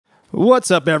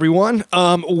What's up, everyone?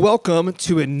 Welcome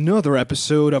to another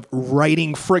episode of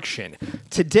Writing Friction.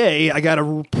 Today, I got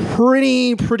a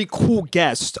pretty cool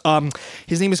guest.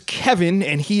 His name is Kevin,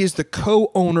 and he is the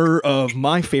co-owner of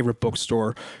my favorite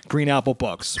bookstore, Green Apple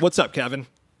Books. What's up, Kevin?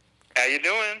 How you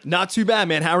doing? Not too bad,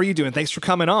 man. How are you doing? Thanks for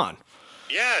coming on.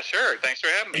 Yeah, sure. Thanks for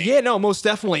having me. Yeah, no, most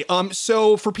definitely.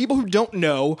 So for people who don't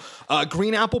know,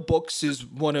 Green Apple Books is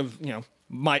one of,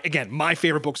 my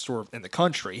favorite bookstore in the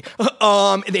country.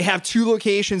 They have two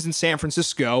locations in San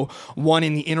Francisco, one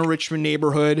in the Inner Richmond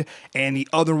neighborhood and the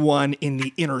other one in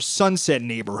the Inner Sunset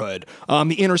neighborhood.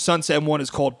 The Inner Sunset one is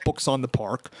called Books on the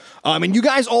Park. And you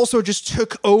guys also just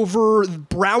took over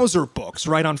Browser Books,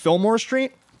 right, on Fillmore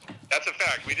Street? That's a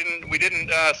fact. We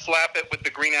didn't slap it with the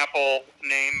Green Apple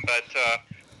name, but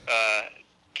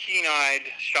keen-eyed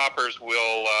shoppers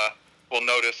will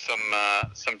notice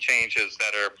some changes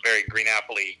that are very Green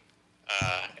Apple-y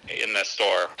in the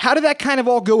store. How did that kind of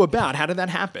all go about? How did that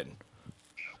happen?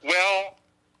 Well,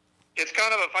 it's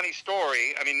kind of a funny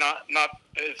story. I mean, not.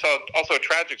 It's also a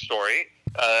tragic story.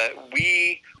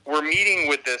 We were meeting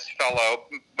with this fellow.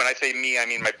 When I say me, I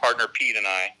mean my partner Pete and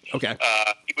I. Okay.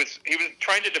 He was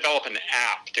trying to develop an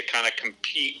app to kind of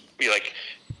compete,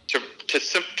 to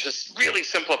really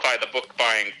simplify the book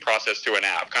buying process through an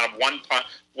app. Kind of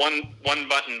one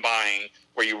button buying,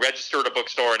 where you register at a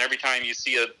bookstore, and every time you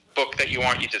see a book that you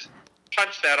want, you just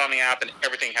punch that on the app, and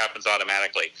everything happens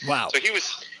automatically. Wow. So he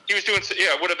was doing.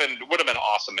 Yeah, it would have been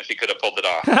awesome if he could have pulled it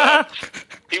off.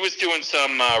 He was doing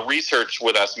some research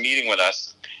with us, meeting with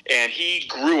us, and he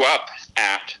grew up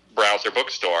at Browser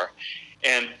Bookstore.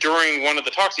 And during one of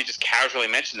the talks, he just casually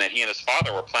mentioned that he and his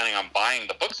father were planning on buying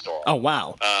the bookstore. Oh,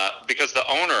 wow. Because the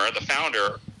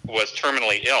founder, was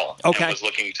terminally ill and was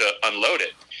looking to unload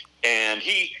it. And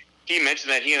he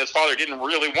mentioned that he and his father didn't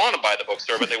really want to buy the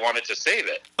bookstore, but they wanted to save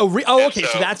it. Okay,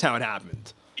 so that's how it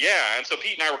happened. Yeah, and so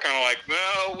Pete and I were kind of like,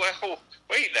 well,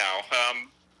 wait now.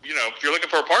 If you're looking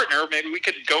for a partner, maybe we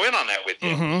could go in on that with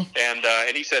you. Mm-hmm.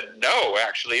 And he said, no,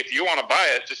 actually, if you want to buy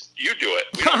it, just you do it.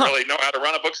 We don't really know how to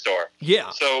run a bookstore.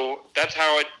 Yeah. So that's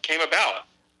how it came about.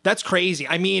 That's crazy.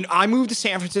 I mean, I moved to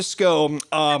San Francisco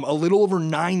a little over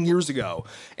 9 years ago,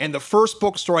 and the first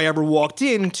bookstore I ever walked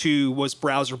into was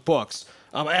Browser Books.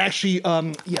 I'm actually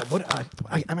looking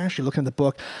at the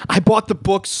book. I bought the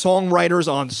book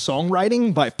Songwriters on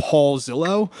Songwriting by Paul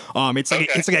Zillow. It's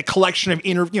like a collection of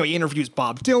he interviews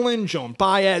Bob Dylan, Joan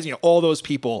Baez, all those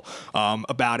people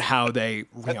about how they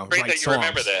great write that songs. You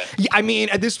remember that. Yeah, I mean,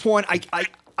 at this point,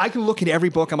 I can look at every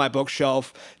book on my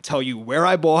bookshelf, tell you where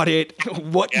I bought it,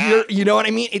 what year, you know what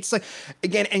I mean? It's like,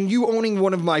 again, and you owning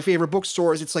one of my favorite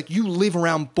bookstores, it's like you live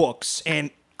around books, and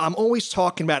I'm always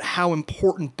talking about how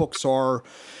important books are,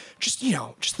 just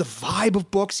the vibe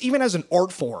of books, even as an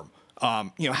art form.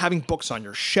 Having books on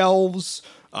your shelves.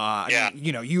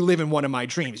 You live in one of my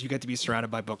dreams. You get to be surrounded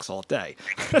by books all day.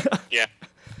 Yeah.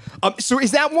 So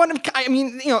is that one of,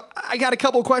 I got a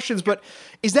couple of questions, but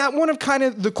is that one of kind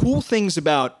of the cool things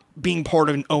about being part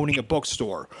of and owning a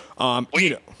bookstore? Like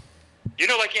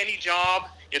any job,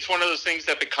 it's one of those things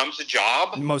that becomes a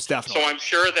job. Most definitely. So I'm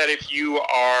sure that if you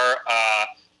are, a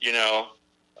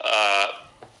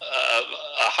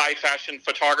high fashion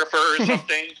photographer or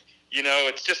something,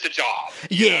 it's just a job.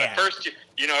 At first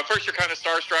you're kind of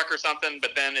starstruck or something,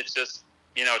 but then it's just,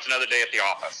 it's another day at the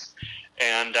office.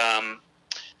 And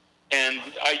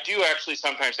I do actually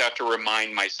sometimes have to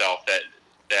remind myself that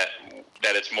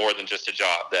it's more than just a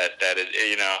job. That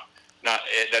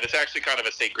it's actually kind of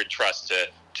a sacred trust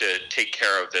to take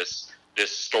care of this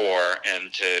store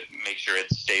and to make sure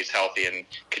it stays healthy and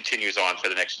continues on for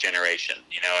the next generation.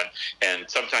 And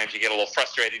sometimes you get a little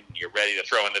frustrated and you're ready to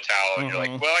throw in the towel and you're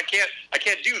like, well, I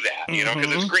can't do that,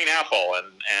 because it's Green Apple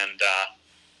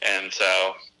and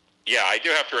so. Yeah, I do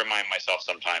have to remind myself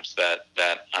sometimes that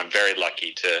I'm very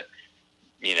lucky to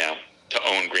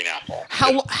own Green Apple.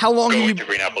 How long have you to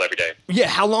Green Apple every day? Yeah,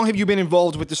 how long have you been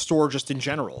involved with the store just in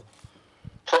general?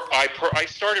 I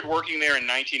started working there in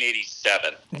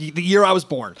 1987. The year I was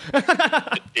born.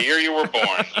 The year you were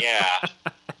born, yeah.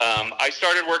 I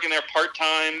started working there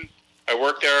part-time. I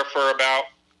worked there for about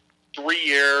 3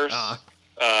 years.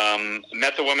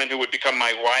 Met the woman who would become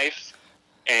my wife.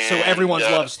 And, so everyone's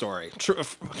love story. True.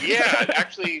 Yeah,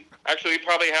 actually, we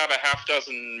probably have a half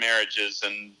dozen marriages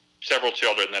and several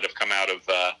children that have come out of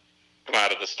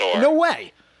the store. No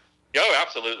way. Oh,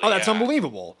 absolutely. Oh, that's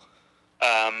unbelievable.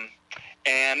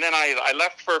 And then I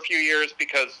left for a few years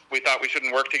because we thought we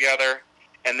shouldn't work together.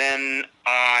 And then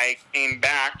I came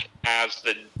back as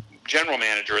the general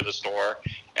manager of the store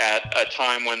at a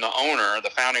time when the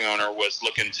founding owner, was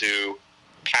looking to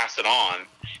pass it on.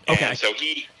 Okay. And so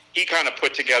he he kind of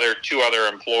put together 2 other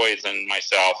employees and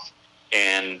myself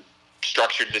and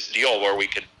structured this deal where we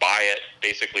could buy it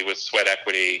basically with sweat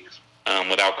equity,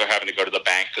 without having to go to the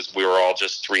bank, because we were all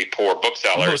just 3 poor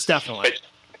booksellers. Most definitely.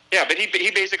 But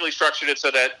he basically structured it so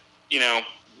that,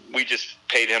 we just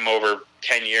paid him over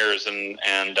 10 years, and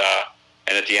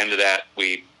at the end of that,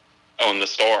 we owned the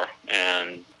store.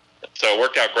 And so it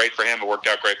worked out great for him. It worked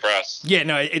out great for us. Yeah,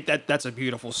 no, that's a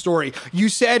beautiful story. You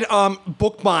said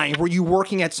book buying. Were you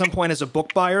working at some point as a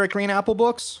book buyer at Green Apple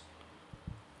Books?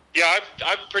 Yeah,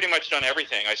 I've pretty much done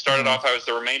everything. I started off, I was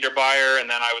the remainder buyer, and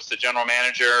then I was the general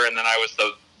manager, and then I was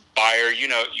the buyer.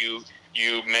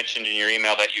 You mentioned in your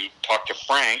email that you talked to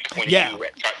Frank when you got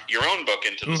your own book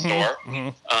into the store. Mm-hmm.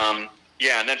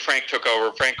 And then Frank took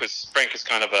over. Frank is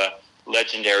kind of a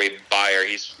legendary buyer.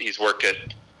 He's worked at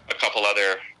a couple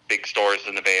other big stores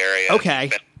in the Bay Area.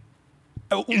 Okay.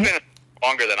 He's been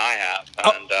longer than I have,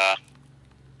 and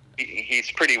he's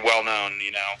pretty well known,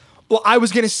 Well, I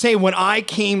was gonna say, when I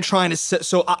came trying to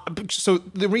so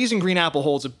the reason Green Apple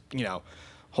holds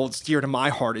dear to my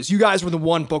heart is you guys were the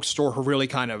one bookstore who really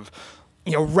kind of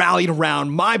rallied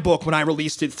around my book when I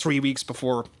released it 3 weeks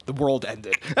before the world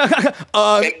ended.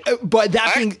 But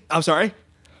that being, I'm sorry.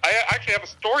 I actually have a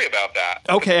story about that.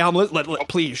 Okay,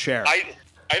 please share. I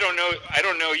don't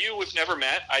know you. We've never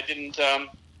met. I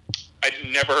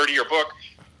never heard of your book.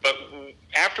 But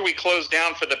after we closed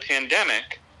down for the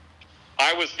pandemic,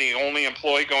 I was the only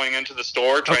employee going into the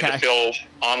store trying to fill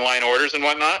online orders and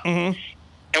whatnot. Mm-hmm.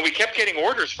 And we kept getting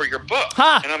orders for your book.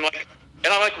 Huh. And I'm like,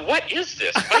 what is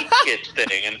this Fight Kid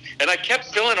thing? And I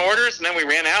kept filling orders, and then we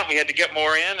ran out, and we had to get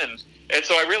more in. And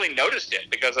so I really noticed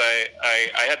it, because I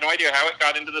had no idea how it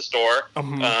got into the store.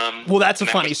 Well, that's a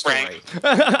funny story.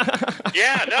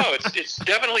 Yeah, no, it's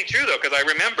definitely true, though, because I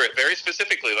remember it very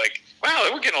specifically. Like,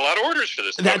 wow, we're getting a lot of orders for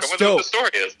this book. That's I wonder dope. what the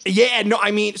story is. Yeah, no, I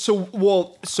mean, so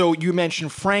you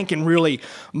mentioned Frank, and really,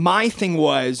 my thing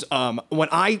was, when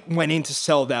I went in to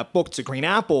sell that book to Green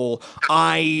Apple,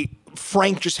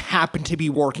 Frank just happened to be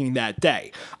working that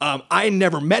day. I had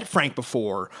never met Frank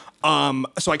before,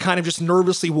 so I kind of just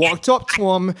nervously walked up to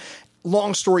him.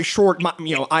 Long story short,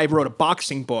 I wrote a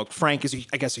boxing book. Frank is,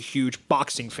 I guess, a huge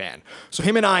boxing fan. So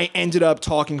him and I ended up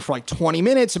talking for like 20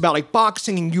 minutes about like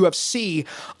boxing and UFC.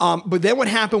 But then what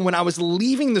happened when I was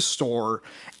leaving the store,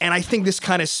 and I think this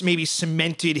kind of maybe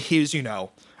cemented his,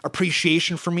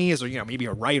 appreciation for me as maybe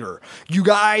a writer. You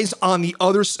guys on the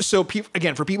other, so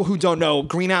again, for people who don't know,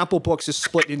 Green Apple Books is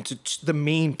split into the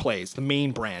main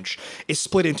branch is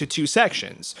split into 2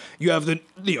 sections. You have the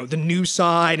new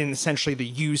side and essentially the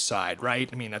used side, right?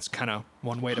 I mean, that's kind of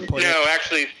one way to put it. No,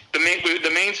 actually, the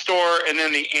main store, and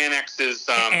then the annex is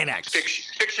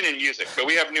fiction and music. But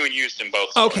we have new and used in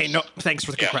both stores. Okay, no, thanks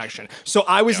for the correction. So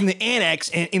I was in the annex,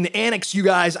 and in the annex, you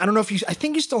guys, I don't know if I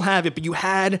think you still have it, but you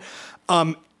had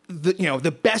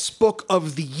the best book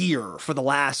of the year for the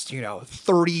last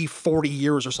 30, 40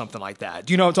 years or something like that.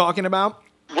 Do you know what I'm talking about?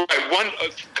 Right,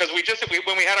 because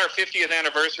when we had our 50th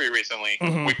anniversary recently,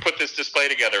 we put this display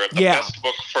together of the best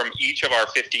book from each of our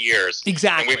 50 years.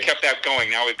 Exactly. And we've kept that going.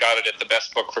 Now we've got it at the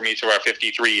best book from each of our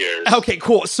 53 years. Okay,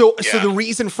 cool. So the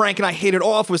reason Frank and I hit it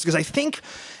off was because I think,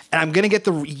 and I'm going to get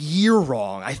the year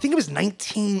wrong, I think it was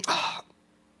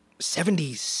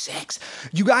 1976.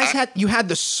 You guys had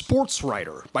The Sports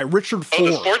Writer by Richard Ford. Oh,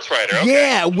 The Sports Writer. Okay.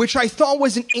 Yeah, which I thought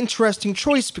was an interesting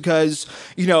choice because,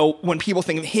 when people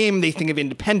think of him, they think of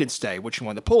Independence Day, which he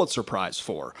won the Pulitzer Prize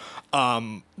for.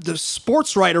 The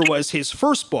Sports Writer was his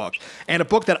first book, and a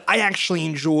book that I actually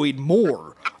enjoyed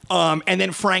more. And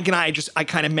then Frank and I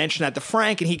kind of mentioned that to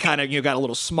Frank, and he kind of got a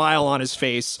little smile on his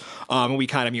face, and we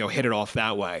kind of hit it off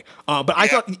that way. But I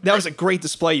thought that was a great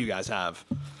display you guys have.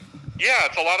 Yeah,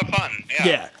 it's a lot of fun.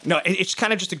 Yeah. No, it's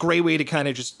kind of just a great way to kind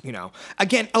of just,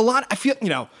 again, I feel,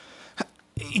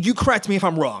 you correct me if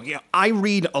I'm wrong. Yeah, I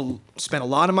spend a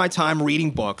lot of my time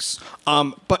reading books.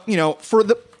 But for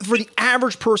the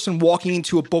average person walking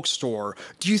into a bookstore,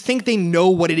 do you think they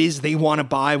know what it is they want to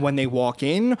buy when they walk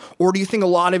in? Or do you think a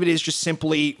lot of it is just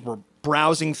simply we're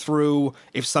browsing through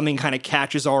if something kind of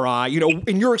catches our eye?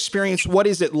 In your experience, what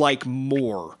is it like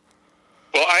more?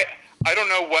 Well, I don't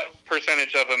know what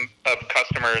percentage of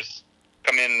customers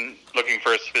come in looking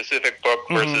for a specific book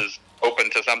versus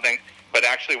open to something. But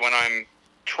actually, when I'm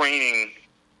training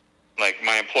like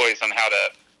my employees on how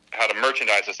to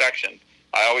merchandise a section,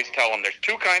 I always tell them there's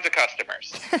 2 kinds of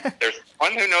customers. There's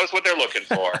one who knows what they're looking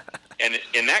for, and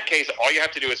in that case, all you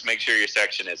have to do is make sure your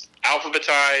section is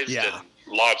alphabetized and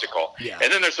logical. Yeah.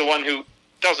 And then there's the one who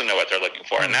doesn't know what they're looking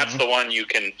for, and that's the one you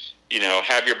can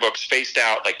have your books spaced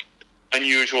out like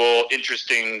unusual,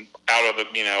 interesting, out of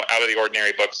the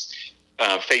ordinary books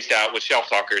faced out with shelf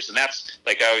talkers, and that's,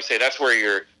 like I always say, that's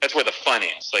where the fun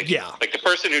is. Like, like the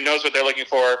person who knows what they're looking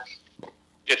for,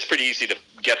 it's pretty easy to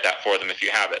get that for them if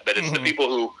you have it. But it's the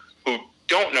people who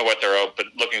don't know what they're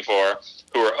looking for,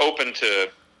 who are open to,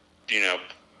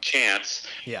 chance.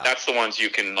 Yeah. That's the ones you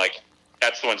can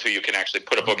That's the ones who you can actually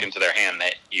put a book into their hand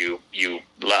that you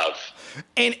love.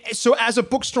 And so as a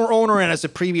bookstore owner and as a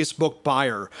previous book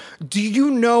buyer, do you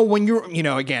know when you're,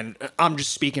 again, I'm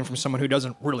just speaking from someone who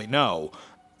doesn't really know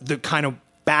the kind of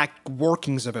back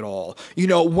workings of it all.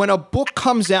 When a book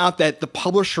comes out that the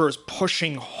publisher is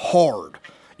pushing hard,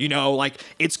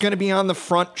 it's going to be on the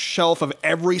front shelf of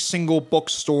every single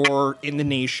bookstore in the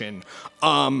nation.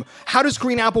 How does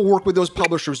Green Apple work with those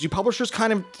publishers? Do publishers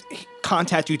kind of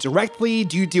contact you directly?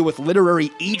 Do you deal with literary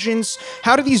agents?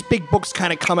 How do these big books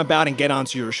kind of come about and get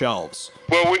onto your shelves?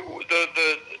 Well,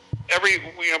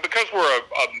 because we're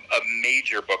a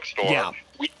major bookstore,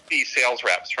 we see sales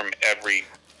reps from every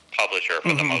publisher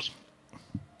for the most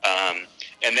part.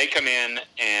 And they come in,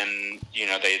 and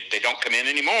they don't come in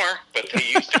anymore, but they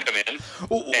used to come in,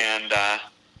 and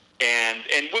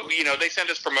they send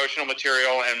us promotional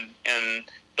material, and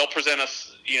they'll present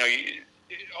us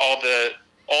all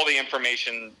the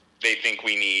information they think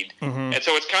we need, and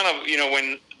so it's kind of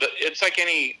it's like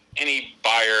any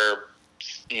buyer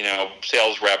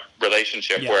sales rep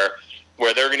relationship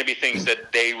where there are going to be things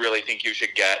that they really think you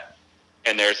should get.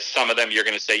 And there's some of them you're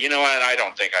going to say, you know what, I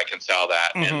don't think I can sell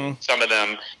that. And some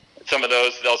of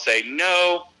those they'll say,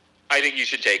 no, I think you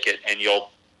should take it. And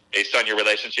based on your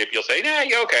relationship, you'll say,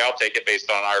 yeah, okay, I'll take it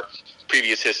based on our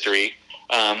previous history.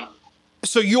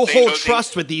 So you'll hold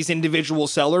trust with these individual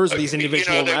sellers, these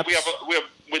individual reps? We have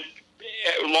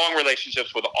long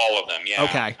relationships with all of them, yeah.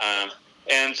 Okay.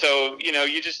 And so,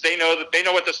 they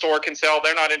know what the store can sell.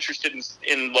 They're not interested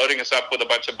in loading us up with a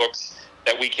bunch of books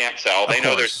that we can't sell. They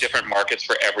know there's different markets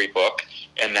for every book,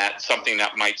 and that something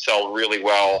that might sell really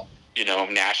well,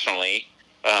 nationally,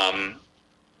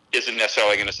 isn't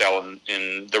necessarily going to sell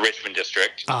in the Richmond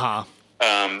district. But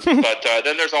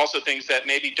then there's also things that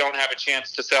maybe don't have a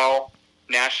chance to sell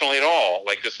nationally at all,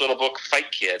 like this little book,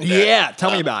 Fight Kid.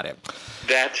 Tell me about it.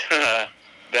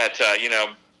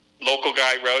 Local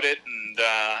guy wrote it,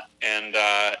 and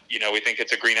we think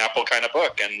it's a Green Apple kind of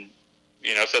book, and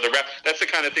so the rep, that's the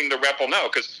kind of thing the rep will know,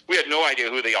 because we had no idea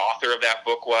who the author of that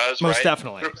book was. Most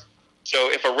definitely.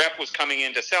 So if a rep was coming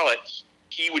in to sell it,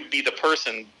 he would be the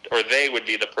person, or they would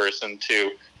be the person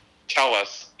to tell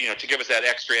us, to give us that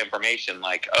extra information,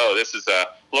 like, oh, this is a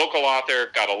local author,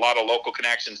 got a lot of local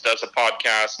connections, does a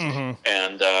podcast,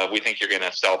 and we think you're going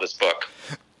to sell this book.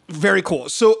 Very cool.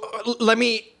 So let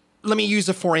me use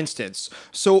it for instance.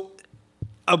 So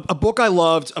a book I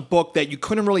loved, a book that you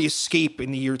couldn't really escape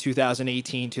in the year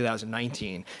 2018,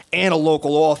 2019, and a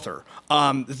local author.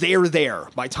 They're There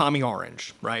by Tommy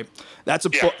Orange, right? That's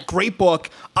a great book.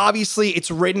 Obviously,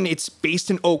 it's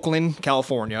based in Oakland,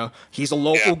 California. He's a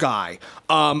local guy.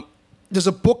 Does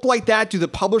a book like that, do the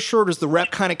publisher, does the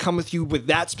rep kind of come with you with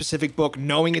that specific book,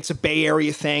 knowing it's a Bay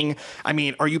Area thing? I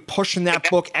mean, are you pushing that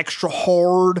book extra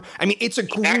hard? I mean, it's a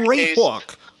great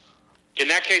book. In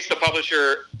that case, the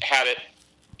publisher had it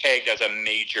pegged as a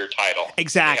major title.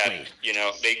 Exactly.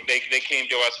 They came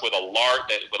to us with a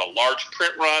large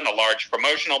print run, a large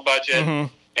promotional budget,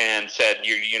 and said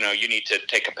you need to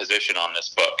take a position on this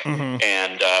book.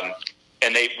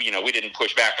 And they we didn't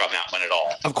push back on that one at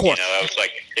all. Of course. It was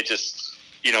like it just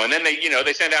and then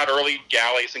they send out early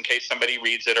galleys in case somebody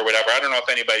reads it or whatever. I don't know if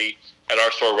anybody at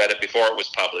our store read it before it was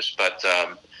published, but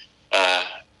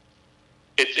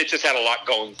it just had a lot lot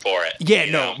going for it. Yeah,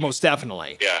 no, most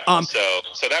definitely. Yeah.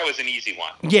 So that was an easy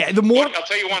one. Yeah, the more I'll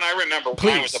tell you one I remember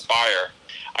when I was a buyer.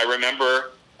 I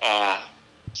remember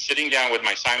sitting down with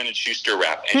my Simon & Schuster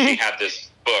rep, and she had this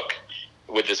book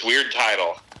with this weird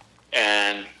title,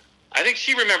 and I think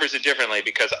she remembers it differently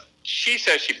because she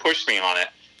says she pushed me on it.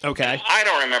 Okay. I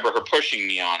don't remember her pushing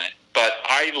me on it, but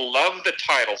I loved the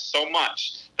title so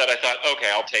much that I thought, okay,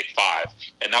 I'll take 5.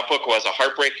 And that book was A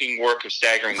Heartbreaking Work of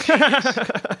Staggering Genius.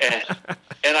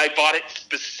 and I bought it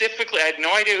specifically. I had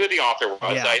no idea who the author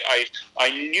was. Yeah.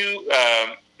 I knew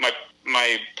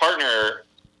my partner,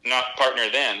 not partner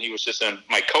then, he was just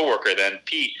my coworker then,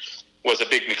 Pete, was a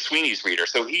big McSweeney's reader.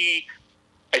 So I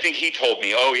think he told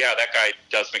me, oh, yeah, that guy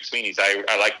does McSweeney's. I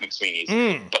like McSweeney's.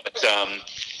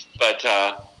 But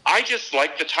I just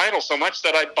liked the title so much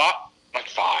that I bought like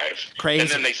 5. Crazy. And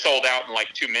then they sold out in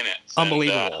like 2 minutes.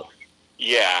 Unbelievable. And,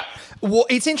 yeah. Well,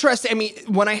 it's interesting. I mean,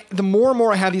 the more and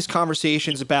more I have these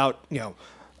conversations about,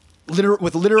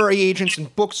 with literary agents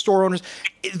and bookstore owners,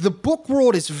 the book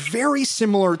world is very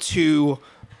similar to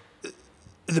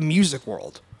the music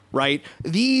world. right?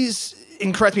 These,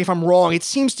 and correct me if I'm wrong, it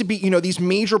seems to be, these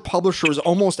major publishers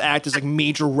almost act as like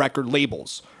major record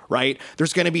labels, right?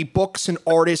 There's going to be books and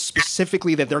artists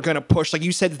specifically that they're going to push. Like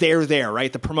you said, they're there,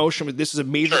 right? The promotion, this is a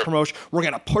major promotion. We're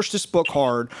going to push this book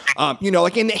hard.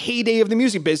 Like in the heyday of the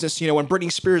music business, when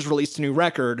Britney Spears released a new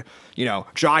record,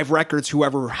 Jive Records,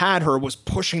 whoever had her, was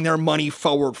pushing their money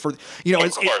forward for,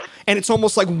 and it's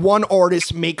almost like one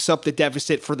artist makes up the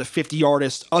deficit for the 50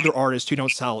 other artists who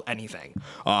don't sell anything.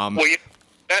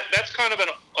 That's kind of an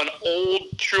old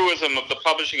truism of the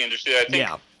publishing industry that I think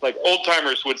like old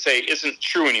timers would say isn't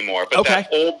true anymore. But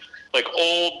that old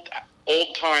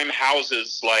time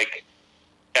houses like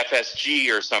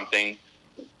FSG or something,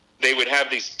 they would have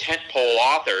these tentpole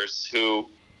authors who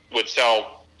would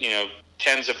sell,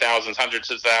 tens of thousands,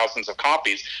 hundreds of thousands of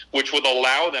copies, which would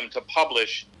allow them to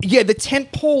publish. Yeah, the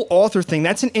tentpole author thing,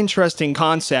 that's an interesting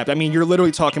concept. I mean, you're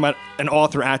literally talking about an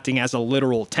author acting as a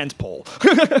literal tentpole,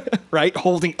 right?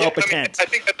 Holding up a tent. I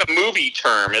think that's a movie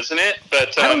term, isn't it?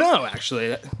 But I don't know,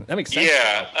 actually. That makes sense.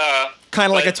 Yeah.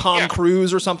 Kind of like a Tom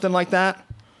Cruise or something like that?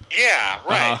 Yeah,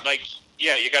 right.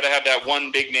 You got to have that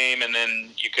one big name, and then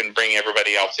you can bring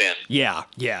everybody else in. Yeah.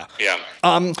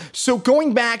 So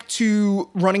going back to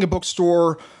running a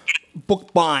bookstore,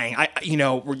 book buying,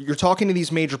 you're talking to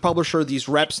these major publishers, these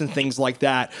reps and things like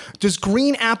that. Does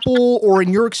Green Apple, or in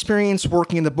your experience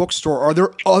working in the bookstore, are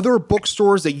there other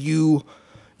bookstores that you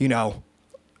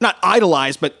not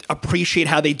idolize, but appreciate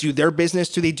how they do their business?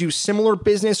 Do they do similar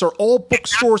business? Are all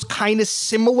bookstores kind of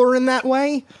similar in that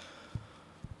way?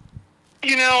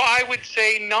 I would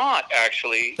say not,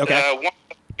 actually. Okay.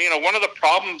 One of the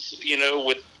problems,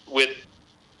 with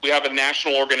we have a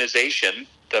national organization,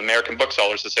 the American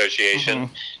Booksellers Association,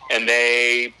 and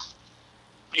they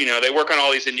work on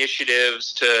all these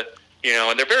initiatives to,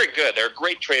 and they're very good. They're a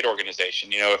great trade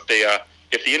organization.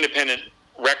 If the independent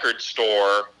record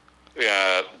store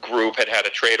group had a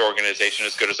trade organization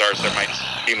as good as ours, there might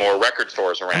be more record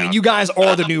stores around. I mean, you guys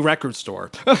are the new record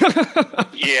store.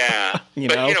 Yeah. We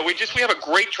have a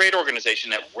great trade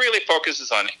organization that really focuses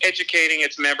on educating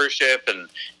its membership and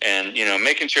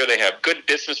making sure they have good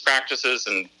business practices,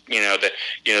 and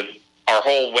our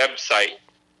whole website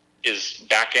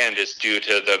back end is due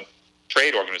to the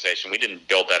trade organization. We didn't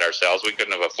build that ourselves. We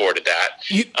couldn't have afforded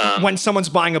that. When someone's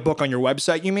buying a book on your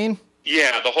website, you mean?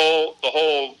 Yeah, the whole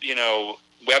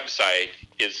website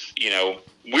is,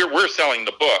 we're selling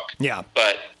the book. Yeah.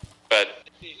 But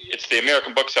it's the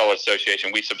American Booksellers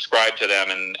Association. We subscribe to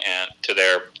them and to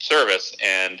their service,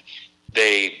 and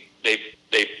they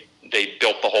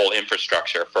built the whole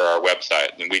infrastructure for our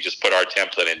website, and we just put our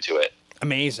template into it.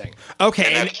 Amazing. Okay.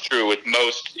 And that's true with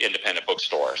most independent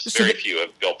bookstores. Very few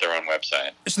have built their own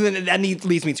website. So then that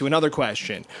leads me to another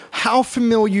question. How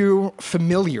familiar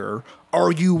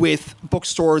are you with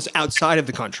bookstores outside of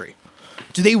the country?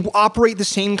 Do they operate the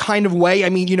same kind of way? I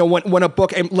mean, when a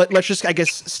book, and let's just, I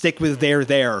guess, stick with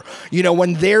There.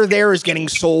 When There is getting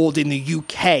sold in the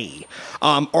UK,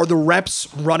 are the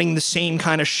reps running the same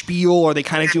kind of spiel? Are they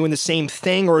kind of doing the same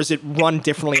thing, or is it run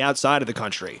differently outside of the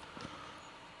country?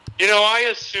 I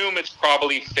assume it's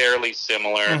probably fairly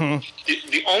similar.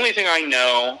 The only thing I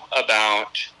know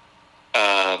about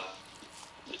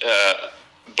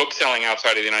book selling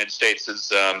outside of the United States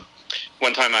is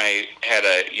one time I had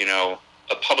a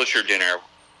publisher dinner.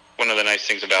 One of the nice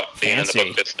things about being in the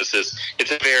book business is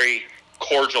it's a very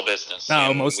cordial business.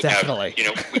 Oh, most definitely.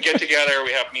 We get together,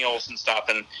 we have meals and stuff,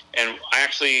 and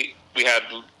we had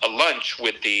a lunch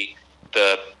with the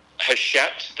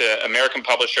Hachette, the American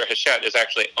publisher. Hachette is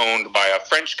actually owned by a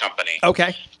French company.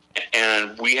 Okay.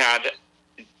 And we had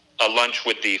a lunch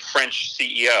with the French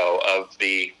CEO of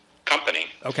the company.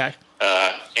 Okay.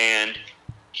 And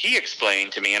he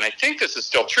explained to me, and I think this is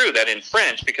still true, that in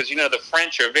French, because the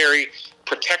French are very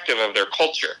protective of their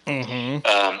culture,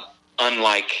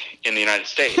 unlike in the United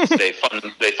States. they fund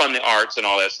the arts and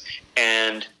all this,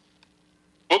 and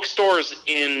bookstores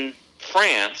in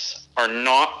France are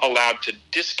not allowed to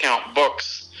discount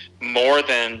books more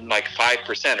than like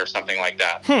 5% or something like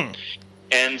that.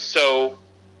 And so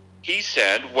he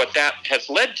said what that has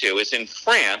led to is in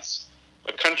France,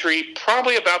 a country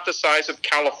probably about the size of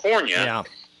California,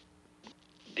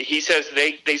 he says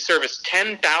they service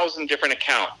 10,000 different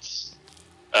accounts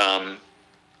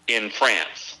in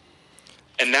France.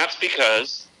 And that's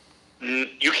because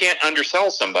you can't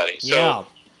undersell somebody. So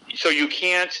you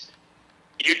can't,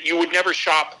 you would never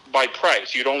shop by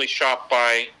price. You'd only shop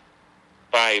by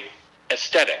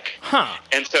aesthetic.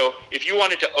 And so if you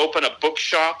wanted to open a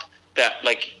bookshop that,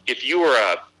 like, if you were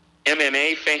a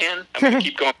MMA fan, I'm going to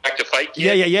keep going back to Fight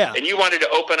Kid. Yeah. And you wanted to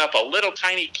open up a little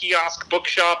tiny kiosk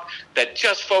bookshop that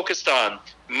just focused on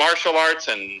martial arts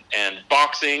and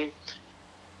boxing,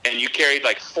 and you carried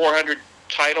like 400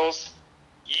 titles,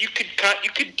 you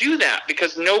could do that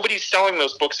because nobody's selling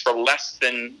those books for less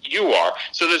than you are.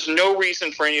 So there's no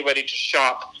reason for anybody to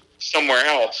shop somewhere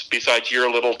else besides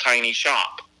your little tiny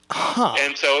shop. Huh.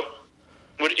 And so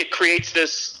it creates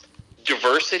this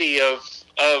diversity of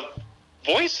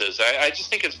voices. I just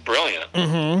think it's brilliant.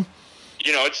 Mm-hmm.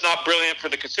 You know, it's not brilliant for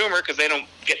the consumer because they don't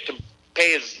get to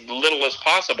pay as little as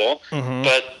possible. Mm-hmm.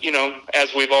 But, you know,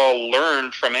 as we've all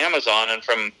learned from Amazon and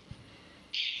from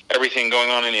everything going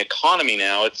on in the economy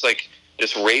now, it's like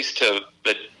this race to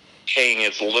the paying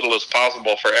as little as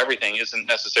possible for everything isn't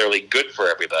necessarily good for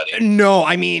everybody. No,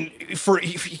 I mean,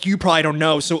 you probably don't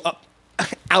know. So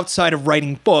outside of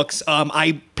writing books,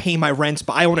 I pay my rents,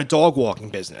 but I own a dog walking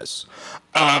business.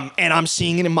 And I'm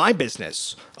seeing it in my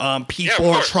business.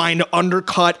 People are trying to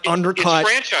undercut. It's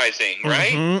franchising,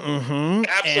 right? Mm-hmm.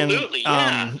 Absolutely,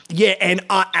 and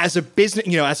as a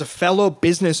business, as a fellow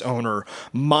business owner,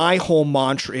 my whole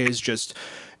mantra is just,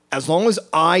 as long as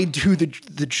I do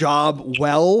the job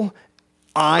well,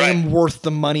 I am worth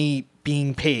the money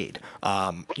being paid.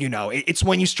 It's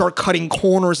when you start cutting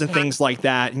corners and things like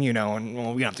that, and we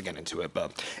don't have to get into it,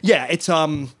 but yeah, it's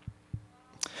owning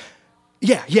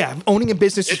a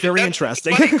business is very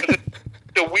interesting.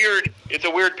 It's a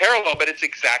weird parallel, but it's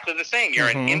exactly the same. You're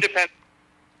an independent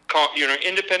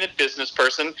business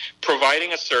person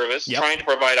providing a service, trying to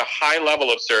provide a high level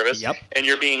of service, and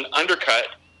you're being undercut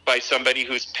by somebody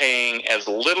who's paying as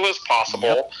little as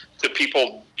possible to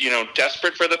people,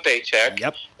 desperate for the paycheck.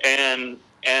 That's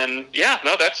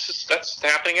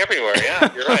happening everywhere.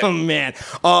 Yeah, you're right. Oh man.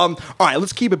 All right,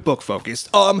 let's keep it book focused.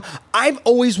 I've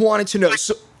always wanted to know.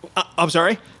 So, I'm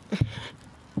sorry.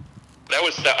 That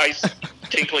was the ice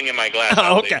tinkling in my glass.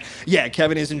 Oh, okay. Yeah,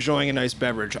 Kevin is enjoying a nice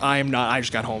beverage. I am not. I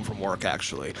just got home from work,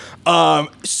 actually.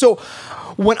 So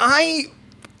when I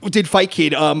did Fight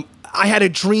Kid, I had a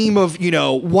dream of,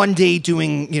 one day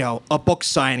doing, a book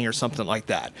signing or something like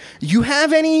that. You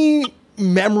have any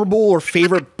memorable or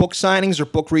favorite book signings or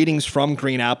book readings from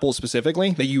Green Apple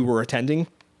specifically that you were attending?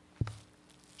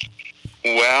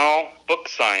 Well, book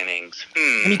signings. I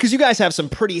mean, because you guys have some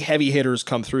pretty heavy hitters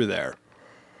come through there.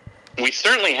 We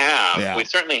certainly have. Yeah. We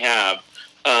certainly have.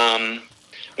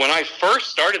 When I first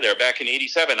started there back in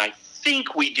 '87, I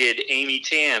think we did Amy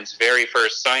Tan's very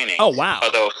first signing. Oh, wow.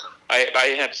 Although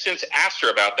I have since asked her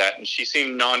about that, and she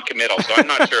seemed non-committal, so I'm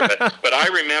not sure. But I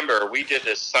remember we did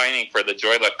this signing for the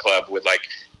Joy Luck Club with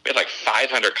we had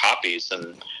 500 copies,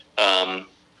 and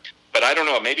but I don't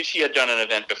know. Maybe she had done an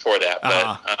event before that.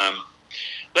 But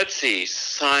let's see,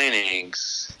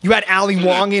 signings. You had Ali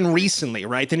Wong in recently,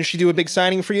 right? Didn't she do a big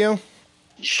signing for you?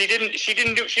 She didn't. She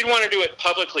didn't want to do it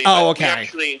publicly. Oh, but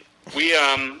okay. We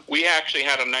actually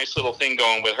had a nice little thing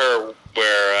going with her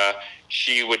where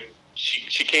she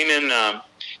came in.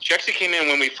 She actually came in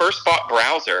when we first bought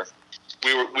Browser.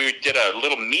 We did a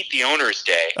little Meet the Owners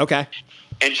Day. Okay.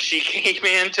 And she came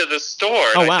into the store.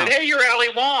 And I said, "Hey, you're Ali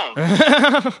Wong."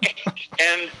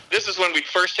 And this is when we'd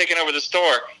first taken over the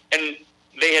store, and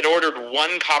they had ordered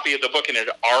one copy of the book and it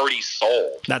had already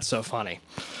sold. That's so funny.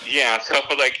 Yeah, so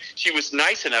she was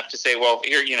nice enough to say, "Well,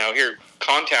 here,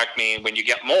 contact me when you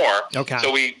get more." Okay.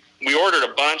 So we ordered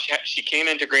a bunch. She came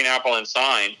into Green Apple and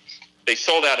signed. They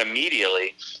sold out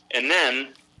immediately, and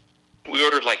then we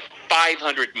ordered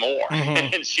 500 more,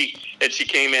 and she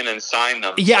came in and signed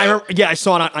them. Yeah, so, I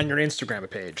saw it on your Instagram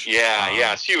page.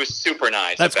 Yeah, she was super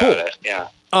nice. That's about cool. It. Yeah.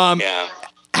 Yeah.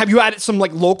 Have you added some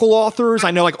local authors?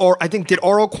 I know I think did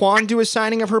Oro Kwan do a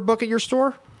signing of her book at your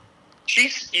store?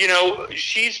 She's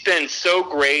been so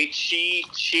great. She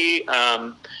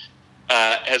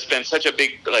has been such a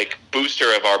big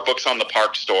booster of our Books on the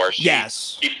Park store.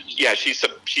 She's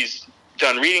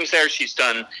done readings there. She's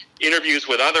done interviews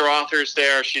with other authors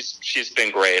there. She's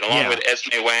been great, along with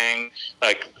Esme Wang.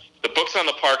 The Books on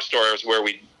the Park store is where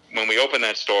when we opened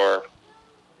that store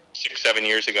 6-7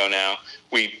 years ago now,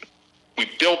 we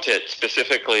built it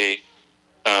specifically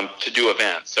to do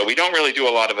events. So we don't really do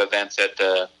a lot of events at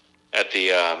the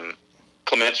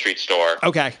Clement Street store.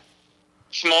 Okay.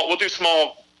 We'll do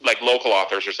small local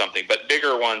authors or something, but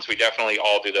bigger ones we definitely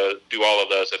do all of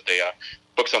those at the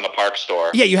Books on the Park store.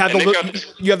 Yeah, you have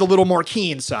the little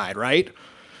marquee inside, right?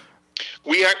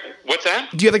 What's that?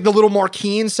 Do you have the little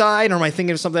marquee inside, or am I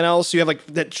thinking of something else? You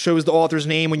have that shows the author's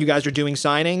name when you guys are doing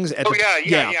signings.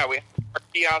 Yeah. We have a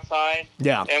marquee outside.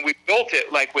 Yeah, and we built it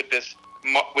with this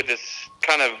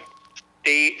kind of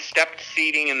stepped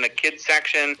seating in the kids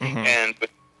section, and with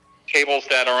tables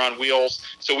that are on wheels,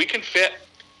 so we can fit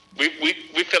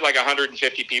we fit like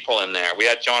 150 people in there. We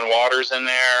had John Waters in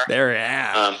there.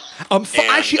 Yeah.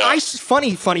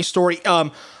 Actually, funny story.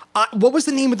 What was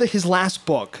the name of his last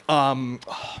book? Oh man,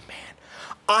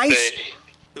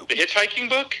 the hitchhiking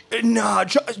book? No,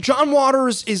 John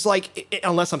Waters is like,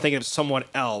 unless I'm thinking of someone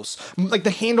else, like the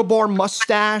handlebar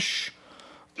mustache.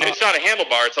 It's not a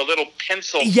handlebar; it's a little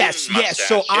pencil. Yes.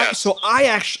 So I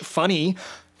actually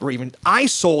I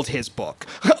sold his book.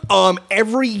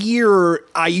 Every year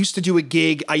I used to do a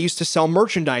gig. I used to sell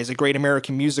merchandise at Great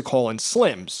American Music Hall and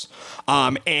Slim's.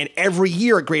 And every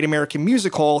year at Great American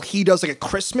Music Hall, he does like a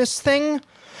Christmas thing.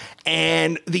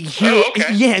 And the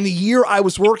year I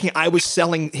was working, I was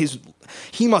selling he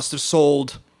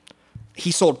sold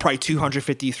probably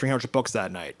 250, 300 books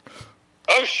that night.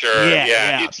 Oh, sure.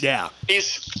 Yeah.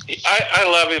 I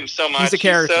love him so much. He's a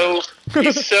character.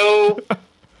 He's so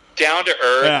down to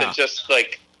earth and just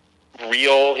like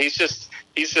real. He's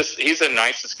the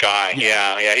nicest guy.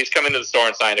 Yeah. He's come into the store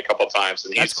and signed a couple times,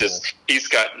 and he's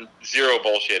got zero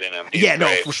bullshit in him. He's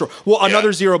great. For sure. Well,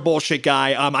 another zero bullshit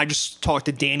guy. I just talked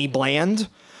to Danny Bland.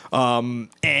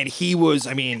 And he was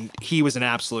an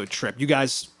absolute trip. You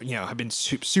guys, have been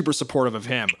super supportive of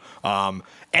him.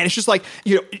 And it's just like,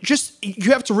 you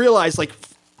have to realize, like,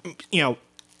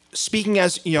 speaking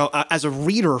as, as a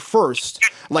reader first,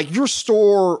 like your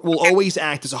store will always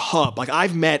act as a hub. Like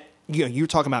I've met, you're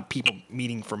talking about people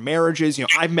meeting for marriages.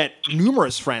 I've met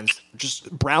numerous friends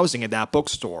just browsing at that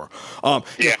bookstore.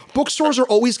 Bookstores are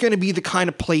always going to be the kind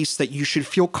of place that you should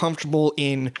feel comfortable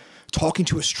in talking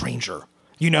to a stranger.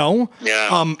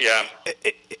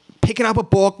 Picking up a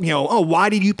book, why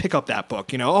did you pick up that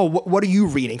book? What are you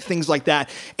reading? Things like that.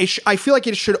 I feel like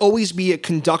it should always be a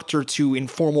conductor to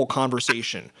informal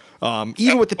conversation,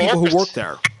 even with the people who work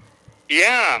there.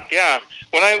 Yeah.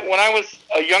 When I was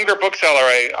a younger bookseller,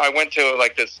 I went to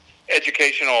like this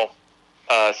educational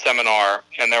seminar,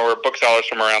 and there were booksellers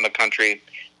from around the country,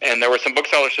 and there were some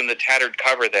booksellers from the Tattered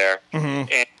Cover there, and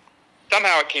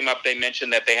somehow it came up. They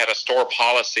mentioned that they had a store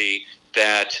policy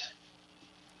that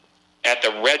at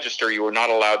the register you were not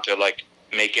allowed to like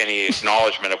make any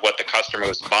acknowledgement of what the customer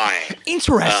was buying.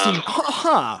 Interesting.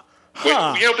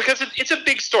 Because it's a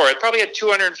big store. It probably had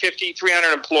 250,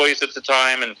 300 employees at the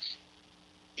time, and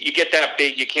you get that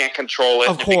big, you can't control it.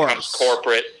 Of course. It becomes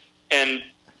corporate. And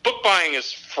book buying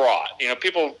is fraught.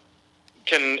 People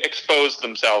can expose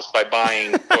themselves by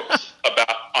buying books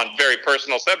on very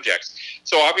personal subjects.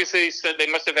 So obviously they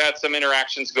must have had some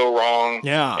interactions go wrong.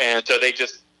 Yeah. And so they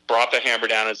just brought the hammer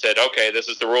down and said, okay, this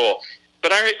is the rule.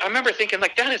 But I remember thinking,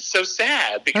 like, that is so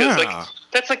sad because, like,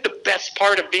 that's, like, the best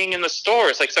part of being in the store.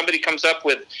 It's like somebody comes up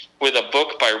with a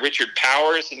book by Richard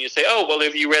Powers, and you say, oh, well,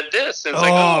 have you read this? And it's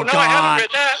like, oh, no, God. I haven't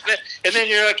read that. And then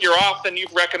you're off, and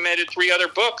you've recommended 3 other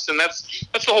books, and that's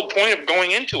the whole point of going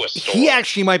into a store. He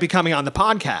actually might be coming on the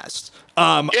podcast. Get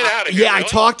out of here. Yeah, really? I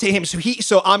talked to him.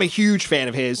 So I'm a huge fan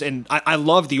of his, and I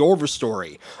love the Orver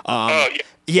story.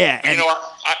 Yeah, and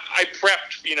I prepped.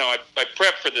 I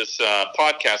prepped for this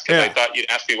podcast because I thought you'd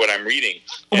ask me what I'm reading,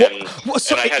 and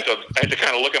I had to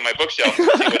kind of look at my bookshelf and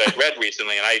see what I'd read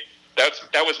recently, and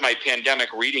that was my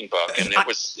pandemic reading book, and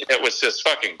it was just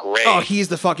fucking great. Oh, he's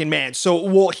the fucking man.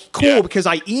 So because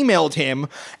I emailed him,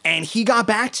 and he got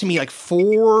back to me like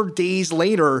 4 days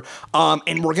later,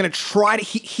 and we're gonna try to.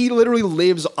 He literally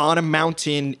lives on a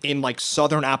mountain in like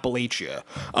southern Appalachia.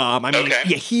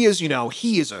 He is.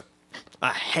 He is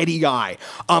a heady guy,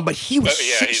 but he was he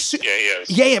is.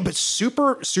 But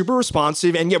super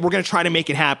responsive, and we're gonna try to make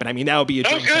it happen. I mean, that would be a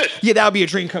dream. Good. That would be a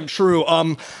dream come true.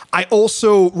 I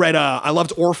also read I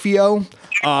loved Orfeo.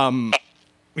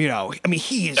 He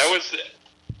is.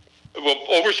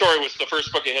 Overstory was the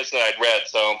first book of his that I'd read.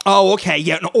 So. Oh, okay,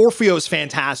 yeah. No, Orfeo is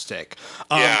fantastic.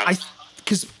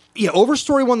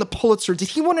 Overstory won the Pulitzer. Did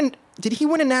he win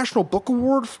a National Book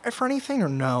Award for anything or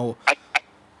no?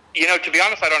 To be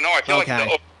honest, I don't know. I feel like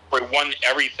the Overstory won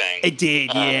everything. It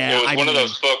did, yeah. It was one of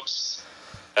those books.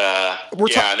 And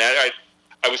I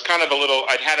was kind of a little.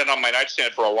 I'd had it on my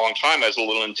nightstand for a long time. I was a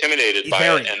little intimidated by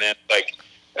it, and then like,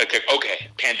 okay,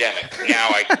 pandemic. Now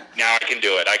I can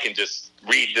do it. I can just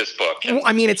read this book. And,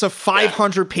 it's a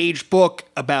 500-page book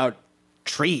about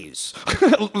trees,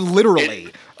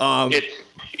 literally.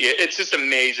 It's just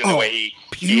amazing the way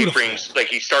he brings, like,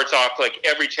 he starts off like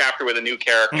every chapter with a new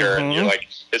character, and you're like,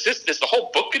 is the whole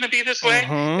book going to be this way?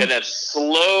 And then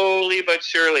slowly but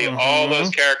surely, all those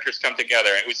characters come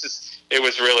together. It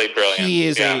was really brilliant. He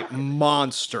is a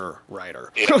monster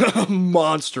writer,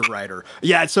 monster writer.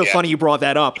 Yeah, it's so funny you brought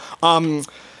that up. When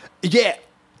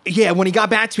he got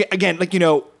back to me again, like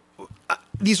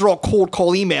these are all cold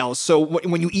call emails. So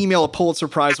when you email a Pulitzer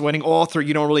Prize winning author,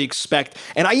 you don't really expect.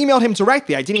 And I emailed him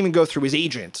directly. I didn't even go through his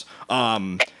agent.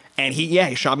 And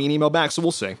he shot me an email back. So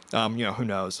we'll see. Who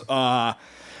knows? What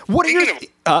are your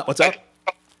what's up?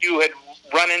 You had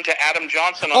run into Adam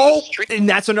Johnson on the street. And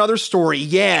that's another story.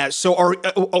 Yeah. So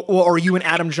are you an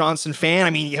Adam Johnson fan? I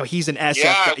mean, he's an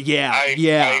SF.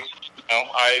 Yeah.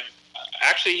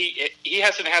 Actually, he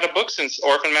hasn't had a book since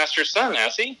Orphan Master's Son,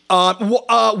 has he?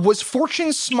 Was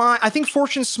Fortune Smile? I think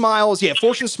Fortune Smiles. Yeah,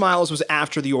 Fortune Smiles was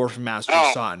after the Orphan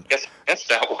Master's Son. Yes, that's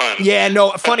that one. Yeah,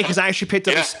 no, funny because I actually picked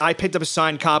up a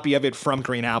signed copy of it from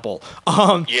Green Apple.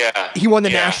 He won the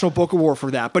National Book Award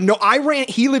for that. But no,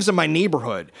 he lives in my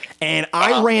neighborhood, and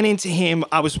I ran into him.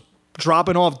 I was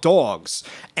dropping off dogs,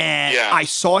 and I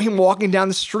saw him walking down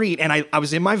the street, and I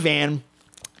was in my van,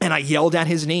 and I yelled out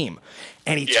his name.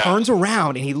 And he turns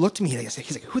around and he looked at me and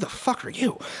he's like, "Who the fuck are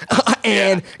you?"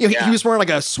 And he was wearing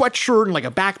like a sweatshirt and like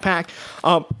a backpack.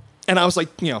 And I was like,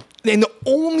 and the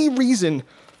only reason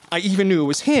I even knew it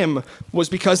was him was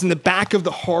because in the back of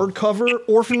the hardcover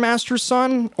Orphan Master's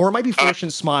Son, or it might be Fortune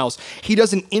Smiles, he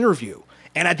does an interview.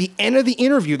 And at the end of the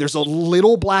interview, there's a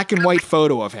little black and white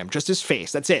photo of him, just his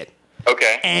face. That's it.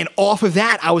 Okay. And off of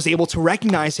that, I was able to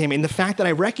recognize him. And the fact that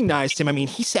I recognized him, I mean,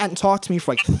 he sat and talked to me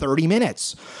for like 30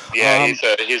 minutes. Yeah, he's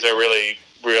a really,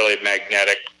 really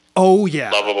magnetic,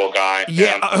 lovable guy.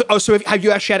 Yeah. So have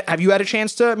you had a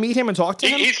chance to meet him and talk to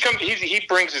him? He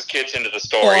brings his kids into the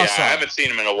story. Awesome. Yeah, I haven't seen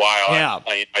him in a while. Yeah.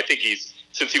 I think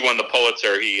since he won the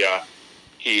Pulitzer, he's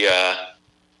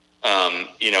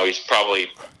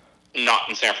probably not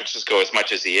in San Francisco as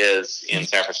much as he is in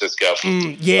San Francisco.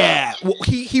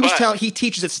 Well, he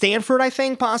teaches at Stanford, I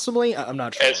think, possibly. I'm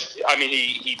not sure.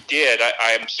 He did.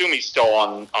 I assume he's still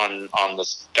on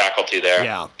the faculty there.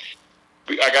 Yeah.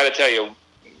 I got to tell you,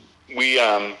 we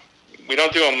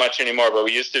don't do them much anymore, but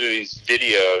we used to do these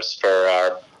videos for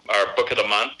our book of the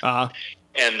month.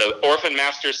 And the Orphan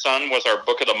Master's Son was our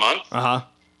book of the month.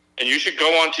 And you should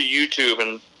go onto YouTube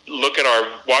and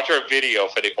watch our video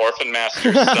for the Orphan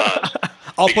Master's Son.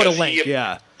 I'll put a link.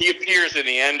 He appears in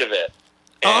the end of it,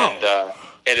 and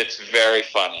it's very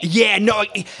funny. Yeah, no,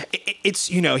 it's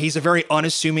he's a very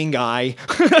unassuming guy.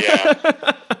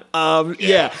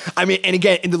 Yeah. I mean, and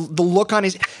again, the look on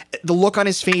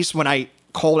his face when I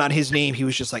called out his name, he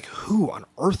was just like, "Who on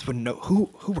earth would know? Who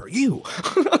are you?"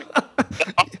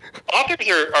 Authors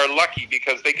are lucky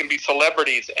because they can be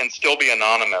celebrities and still be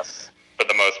anonymous. For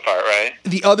the most part, right?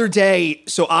 The other day,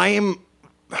 so I'm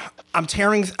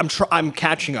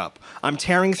catching up. I'm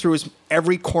tearing through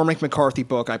every Cormac McCarthy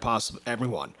book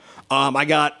everyone. I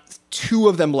got 2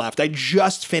 of them left. I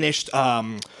just finished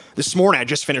this morning. I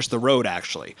just finished The Road,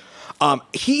 actually.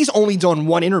 He's only done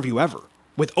 1 interview ever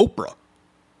with Oprah.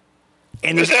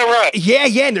 And is that right?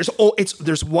 Yeah. And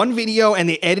there's 1 video, and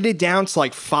they edited it down to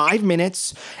like 5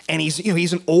 minutes. And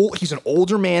he's an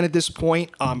older man at this point.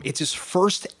 It's his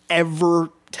first ever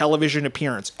television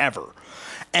appearance ever,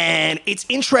 and it's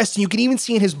interesting. You can even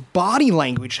see in his body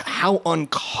language how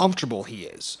uncomfortable he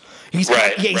is. He's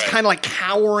kind of like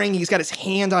cowering. He's got his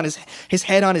head on his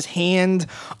hand.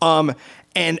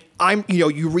 And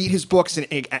you read his books, and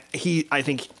I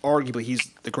think arguably he's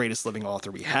the greatest living author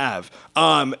we have.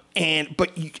 You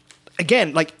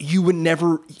would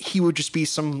never, he would just be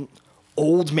some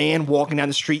old man walking down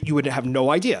the street. You would have no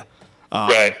idea.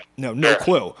 Right. No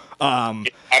clue. I'm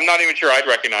not even sure I'd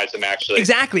recognize him, actually.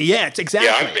 Exactly. Yeah, it's exactly.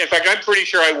 Yeah, in fact, I'm pretty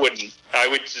sure I wouldn't. I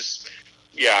would just,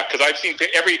 because I've seen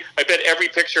I bet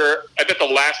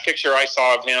the last picture I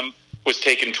saw of him was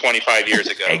taken 25 years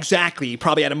ago. Exactly. He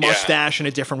probably had a mustache and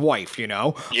a different wife,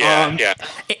 Yeah.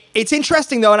 It's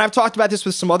interesting, though, and I've talked about this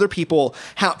with some other people,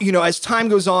 how, as time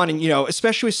goes on and,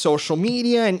 especially with social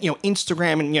media and,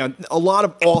 Instagram and, a lot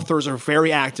of authors are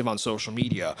very active on social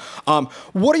media.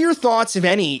 What are your thoughts, if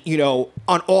any,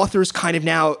 on authors kind of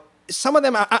now, some of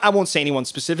them, I won't say anyone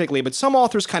specifically, but some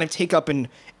authors kind of take up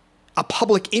a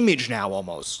public image now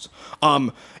almost.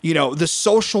 The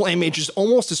social image is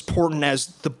almost as important as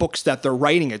the books that they're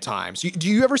writing at times. Do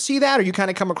you ever see that, or you kind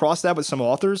of come across that with some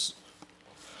authors?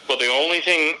 Well, the only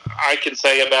thing I can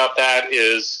say about that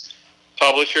is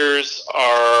publishers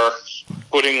are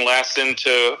putting less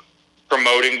into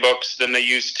promoting books than they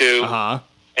used to.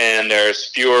 And there's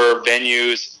fewer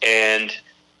venues. And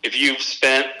if you've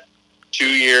spent 2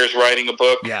 years writing a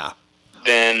book,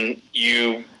 then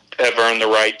you have earned the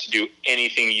right to do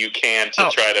anything you can to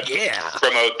try to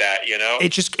promote that,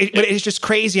 But it's just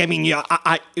crazy. I mean,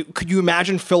 I could you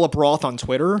imagine Philip Roth on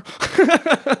Twitter?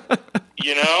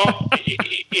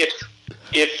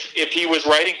 If he was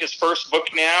writing his first book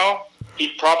now,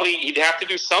 he'd have to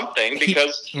do something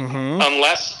because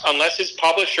unless his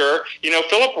publisher,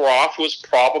 Philip Roth was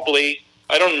probably,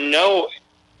 I don't know,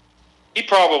 he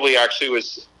probably actually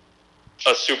was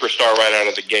a superstar right out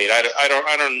of the gate. I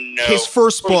don't know. His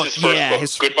first book,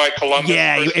 his Goodbye Columbus.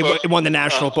 Yeah, it won the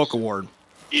National Book Award.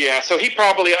 Yeah, so he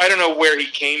probably, I don't know where he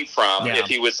came from. Yeah. If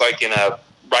he was like in a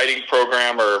writing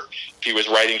program, or if he was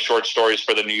writing short stories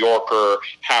for the New Yorker, or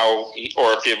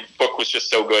if the book was just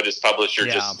so good, his publisher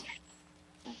just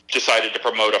decided to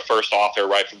promote a first author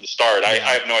right from the start. I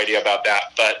have no idea about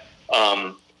that, but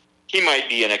he might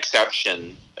be an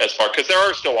exception as far, because there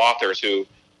are still authors who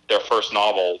their first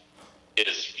novel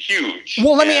is huge.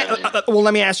 Well,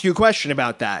 let me ask you a question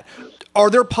about that. Are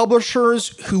there publishers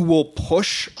who will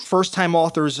push first-time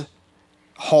authors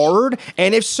hard?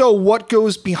 And if so, what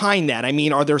goes behind that? I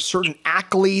mean, are there certain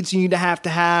accolades you need to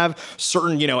have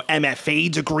certain,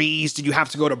 MFA degrees? Did you have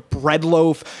to go to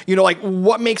Breadloaf?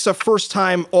 What makes a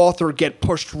first-time author get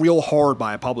pushed real hard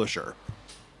by a publisher?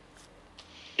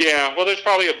 Yeah, well, there's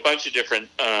probably a bunch of different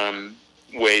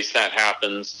ways that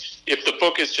happens. If the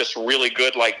book is just really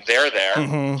good, like they're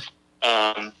there,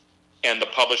 and the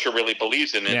publisher really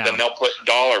believes in it, then they'll put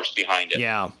dollars behind it.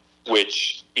 Yeah.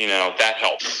 Which, that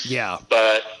helps. Yeah.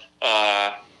 But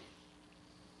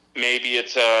maybe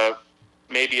the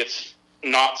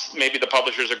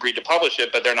publishers agreed to publish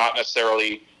it, but they're not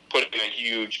necessarily putting a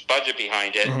huge budget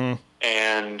behind it.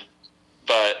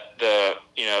 But the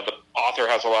author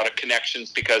has a lot of connections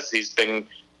because he's been,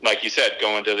 like you said,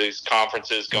 going to these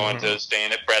conferences, going to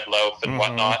staying at Breadloaf and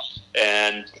whatnot,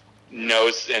 and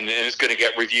knows and is going to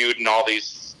get reviewed in all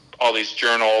these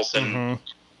journals, and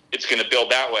it's going to build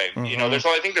that way.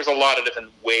 I think there's a lot of different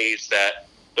ways that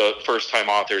the first time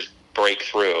authors break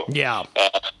through. Yeah.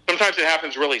 Sometimes it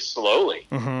happens really slowly.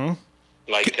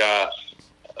 Like, I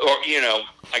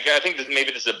think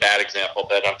maybe this is a bad example,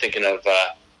 but I'm thinking of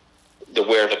the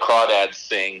Where the Crawdads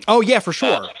Sing. Oh yeah, for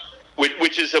sure.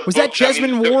 Which is a was book, that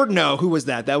Jesmond Ward? No, who was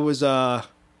that? That was I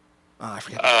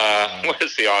forget. What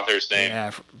is the author's name?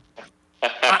 Yeah,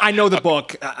 I know the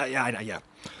book. Yeah.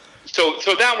 So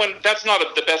that one, that's not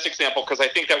the best example, because I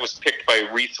think that was picked by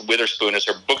Reese Witherspoon as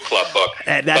her book club book.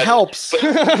 That helps. but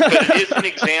it is an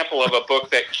example of a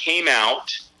book that came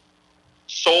out,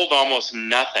 sold almost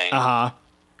nothing.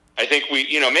 I think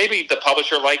maybe the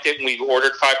publisher liked it, and we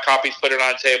ordered 5 copies, put it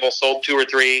on a table, sold 2 or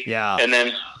 3, and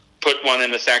then put one in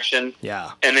the section.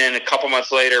 Yeah. And then a couple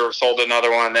months later, sold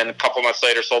another one. Then a couple months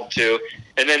later, sold 2.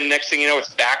 And then next thing you know,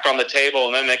 it's back on the table.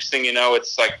 And then next thing you know,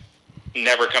 it's like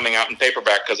never coming out in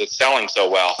paperback because it's selling so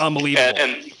well. Unbelievable.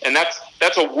 And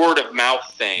that's a word of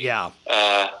mouth thing. Yeah.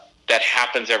 That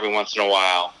happens every once in a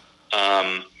while.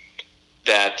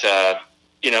 There's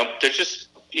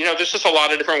just a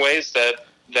lot of different ways that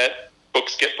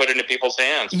books get put into people's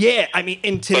hands. Yeah, I mean,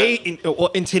 in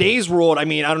today's world, I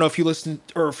mean, I don't know if you listen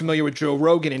or are familiar with Joe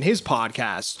Rogan and his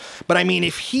podcast, but I mean,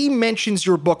 if he mentions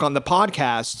your book on the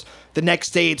podcast, the next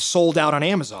day it's sold out on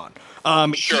Amazon.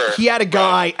 Sure. He had a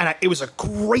guy, and it was a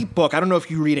great book. I don't know if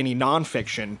you read any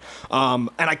nonfiction, and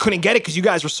I couldn't get it because you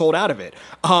guys were sold out of it.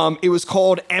 It was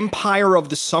called Empire of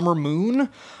the Summer Moon,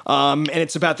 and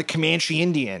it's about the Comanche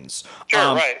Indians.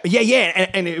 Sure, right. Yeah,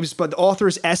 and it was, but the author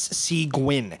is S.C.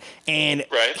 Gwynn, and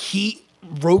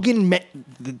Rogan met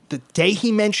the day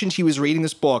he mentioned he was reading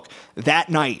this book, that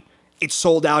night it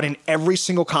sold out in every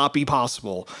single copy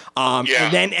possible. And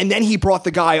then he brought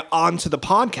the guy onto the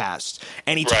podcast,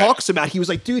 and he talks about, he was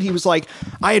like, dude,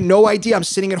 I had no idea. I'm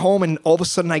sitting at home, and all of a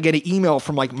sudden I get an email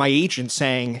from like my agent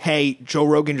saying, hey, Joe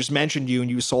Rogan just mentioned you,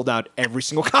 and you sold out every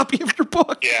single copy of your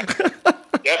book. Yeah.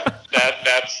 Yep.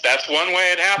 That's one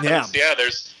way it happens. Yeah.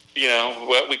 There's,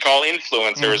 what we call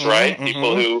influencers, right?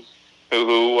 People who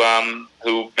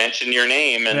mention your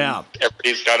name, and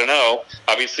everybody's got to know.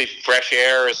 Obviously, Fresh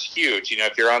Air is huge.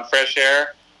 If you're on Fresh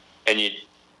Air and you're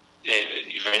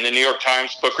in the New York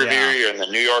Times book review, you're in the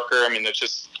New Yorker. I mean, it's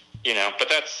just, but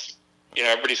that's,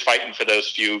 everybody's fighting for those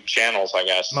few channels, I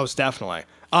guess. Most definitely.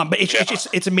 But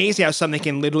it's amazing how something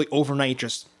can literally overnight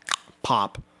just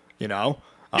pop,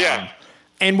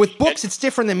 And with books, it's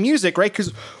different than music, right?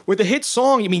 Because with a hit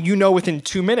song, I mean, within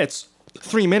 2 minutes,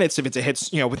 3 minutes if it's a hit,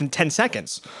 within 10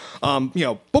 seconds.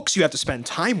 Books you have to spend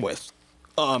time with.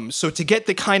 So to get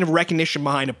the kind of recognition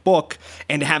behind a book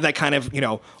and to have that kind of,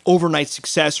 overnight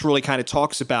success really kind of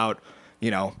talks about,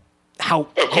 how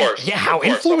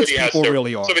influenced people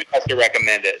really are. Somebody has to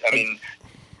recommend it. I mean,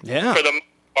 for the most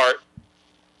part,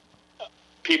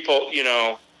 people,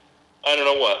 I don't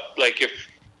know what, like if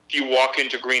you walk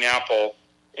into Green Apple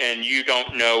and you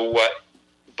don't know what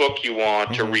book you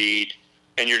want to read,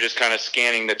 and you're just kind of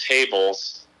scanning the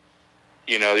tables,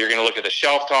 you know, you're going to look at the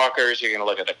shelf talkers, you're going to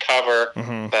look at the cover,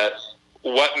 but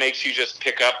what makes you just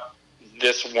pick up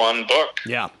this one book?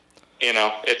 Yeah. You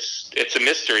know, it's a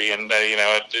mystery, and you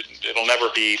know, it'll never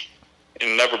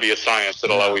be a science.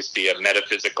 It'll always be a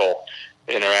metaphysical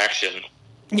interaction.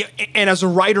 Yeah, and as a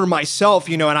writer myself,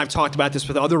 you know, and I've talked about this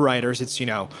with other writers, it's, you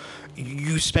know,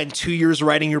 you spend 2 years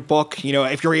writing your book, you know,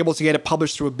 if you're able to get it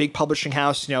published through a big publishing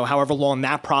house, you know, however long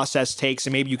that process takes,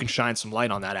 and maybe you can shine some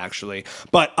light on that, actually.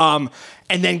 But, and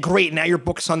then great, now your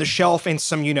book's on the shelf, and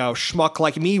some, you know, schmuck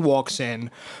like me walks in,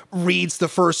 reads the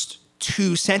first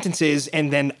 2 sentences,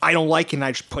 and then I don't like it and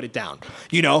I just put it down.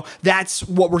 You know, that's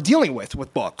what we're dealing with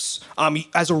books.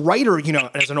 As a writer, you know,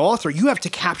 as an author, you have to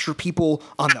capture people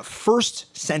on the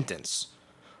first sentence.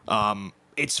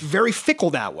 It's very fickle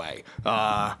that way.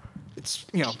 It's,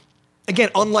 you know, again,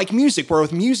 unlike music, where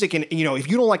with music, and, you know, if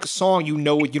you don't like a song, you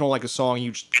know you don't like a song,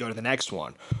 you just go to the next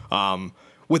one.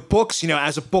 With books, you know,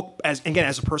 as a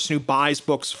person who buys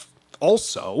books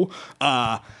also,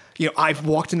 you know, I've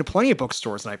walked into plenty of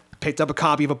bookstores and I picked up a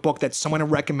copy of a book that someone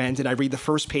had recommended. I read the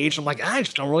first page. And I'm like, I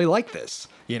just don't really like this,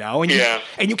 you know? And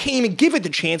you can't even give it the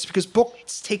chance because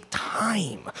books take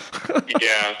time.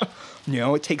 Yeah. You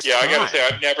know, it takes time. I gotta say,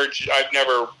 I've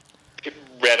never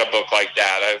read a book like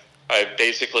that. I've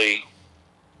basically,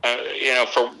 you know,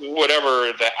 for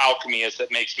whatever the alchemy is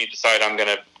that makes me decide I'm going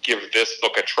to give this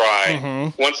book a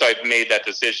try. Once I've made that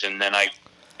decision, then I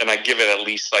give it at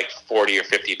least like 40 or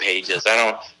 50 pages.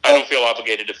 I don't feel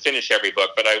obligated to finish every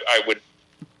book, but I would,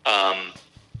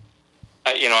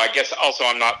 you know, I guess also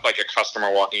I'm not like a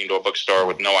customer walking into a bookstore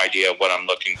with no idea what I'm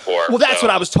looking for. Well, that's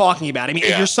what I was talking about. I mean,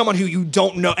 if you're someone who you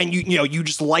don't know, and you know, you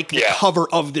just like the cover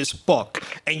of this book,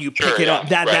 and you pick it up,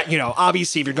 that, you know,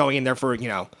 obviously if you're going in there for, you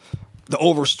know, the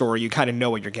overstory, you kind of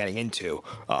know what you're getting into.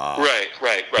 Right.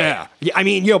 Yeah. I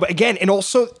mean, you know, but again, and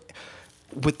also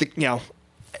with the, you know,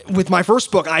 with my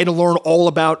first book, I had to learn all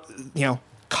about, you know,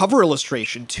 cover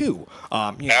illustration too.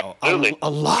 You know, a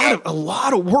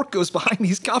lot of work goes behind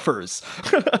these covers.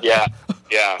 Yeah.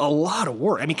 A lot of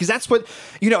work. I mean, because that's what,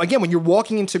 you know, again, when you're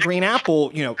walking into Green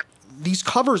Apple, you know, these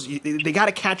covers, they got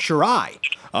to catch your eye.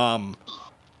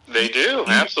 They do,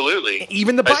 absolutely.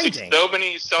 Even the binding. I see so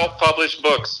many self-published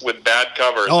books with bad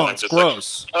covers. Oh, it's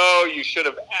gross. Like, oh, you should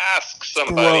have asked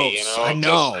somebody. You know, I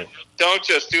know. Don't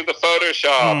just do the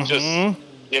Photoshop. Just,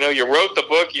 you know, you wrote the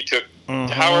book, you took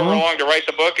however long to write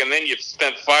the book, and then you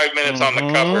spent 5 minutes on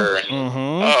the cover. And,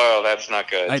 oh, that's not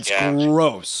good. It's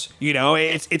gross. You know,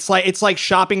 it's like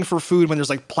shopping for food when there's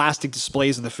like plastic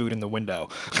displays of the food in the window.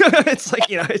 It's like,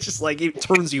 you know, it's just like it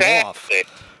turns you off.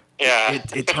 Yeah,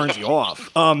 it turns you off.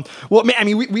 Well, I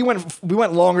mean, we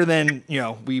went longer than, you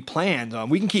know, we planned.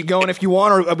 We can keep going if you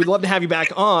want, or we'd love to have you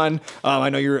back on. I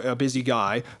know you're a busy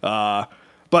guy,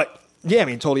 but yeah, I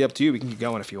mean, totally up to you. We can keep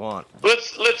going if you want.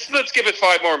 Let's give it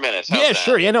 5 more minutes. How's that?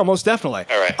 Sure. Yeah, no, most definitely.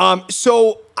 All right.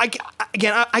 So I'm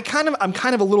kind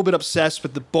of a little bit obsessed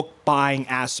with the book buying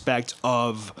aspect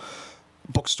of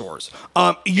bookstores.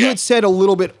 You had said a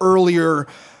little bit earlier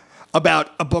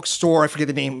about a bookstore. I forget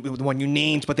the name, the one you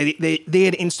named, but they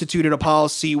had instituted a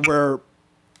policy where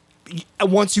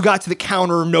once you got to the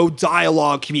counter, no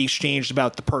dialogue can be exchanged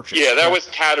about the purchase. Yeah, that was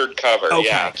tattered cover.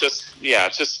 Okay.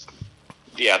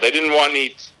 They didn't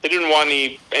want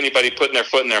anybody putting their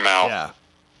foot in their mouth.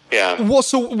 Yeah. Well,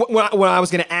 so what I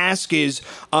was going to ask is,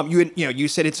 you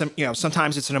said it's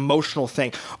sometimes it's an emotional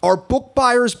thing. Are book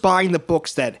buyers buying the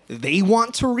books that they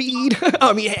want to read?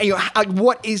 I mean,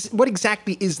 what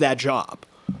exactly is that job?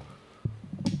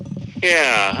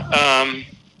 Yeah.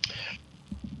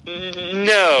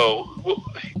 No.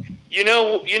 You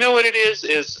know what it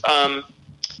is a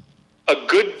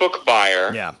good book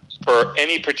buyer. Yeah. For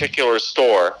any particular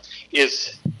store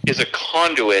is a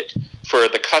conduit for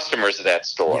the customers of that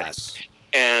store. Yes.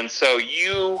 And so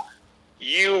you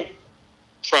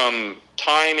from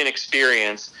time and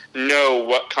experience know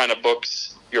what kind of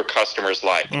books your customers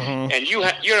like. And you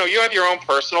have your own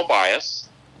personal bias.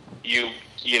 You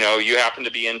happen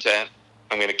to be into,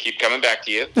 I'm going to keep coming back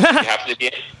to you. You happen to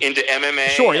be into MMA.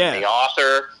 Sure, yeah. And the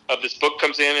author of this book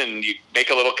comes in and you make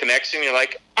a little connection. You're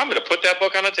like, I'm going to put that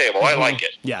book on the table. I like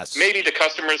it. Yes. Maybe the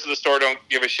customers of the store don't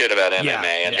give a shit about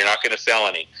MMA and you're not going to sell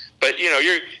any. But you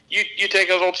take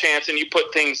a little chance and you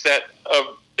put things that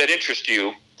interest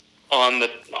you on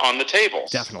the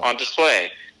tables, definitely, on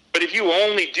display. But if you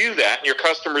only do that and your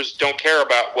customers don't care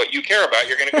about what you care about,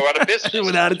 you're going to go out of business.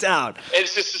 Without a doubt.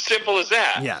 It's just as simple as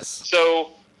that. Yes.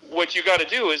 So what you got to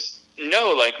do is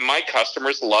know, like, my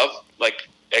customers love, like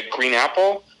at Green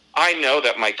Apple, I know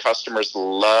that my customers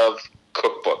love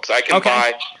cookbooks. I can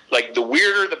buy, like, the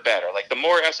weirder the better, like the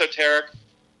more esoteric,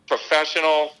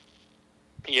 professional,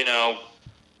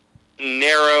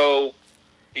 narrow,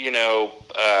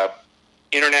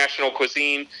 international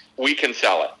cuisine, we can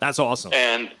sell it. That's awesome.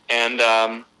 And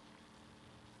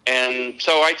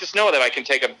so I just know that I can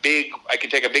take a big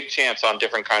chance on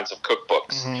different kinds of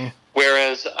cookbooks. Mm-hmm.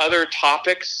 Whereas other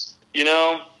topics,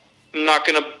 I'm not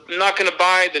gonna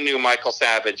buy the new Michael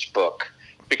Savage book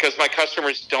because my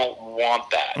customers don't want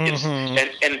that. Mm-hmm.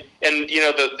 And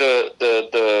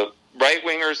the right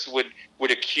wingers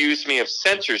would accuse me of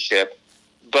censorship,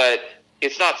 but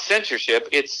it's not censorship.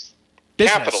 It's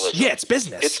business. Capitalism. Yeah, it's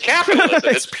business. It's capitalism.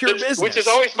 It's pure business. Which is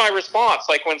always my response.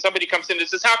 Like when somebody comes in and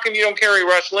says, "How come you don't carry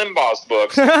Rush Limbaugh's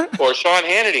books or Sean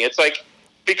Hannity?" It's like,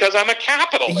 because I'm a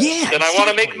capitalist and I want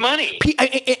to make money. And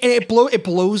it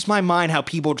blows my mind how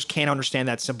people just can't understand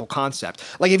that simple concept.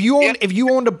 Like if you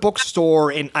owned a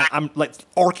bookstore in I'm like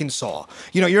Arkansas,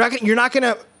 you're not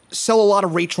gonna sell a lot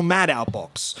of Rachel Maddow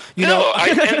books. And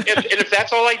if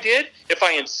that's all I did, if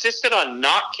I insisted on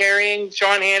not carrying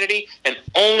Sean Hannity and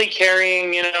only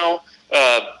carrying,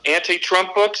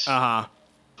 anti-Trump books, fine,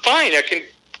 I can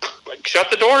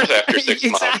shut the doors after 6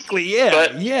 months. Exactly,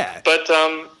 yeah, But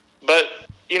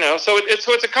so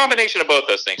it's a combination of both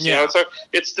those things. Yeah. So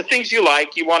it's the things you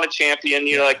like, you want to champion,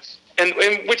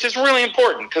 and which is really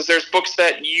important because there's books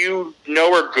that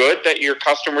are good that your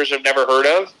customers have never heard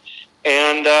of.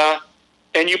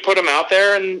 And you put them out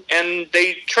there, and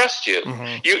they trust you.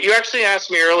 Mm-hmm. You actually asked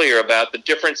me earlier about the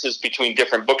differences between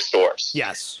different bookstores.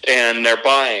 Yes. And their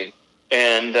buying.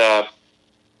 And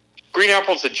Green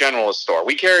Apple's a generalist store.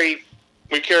 We carry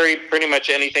pretty much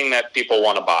anything that people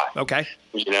want to buy. Okay.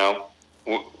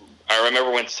 I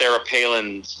remember when Sarah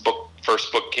Palin's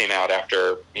first book came out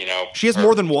after, She has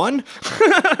more than one?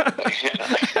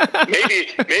 Maybe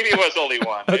it was only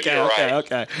one.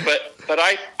 Okay. But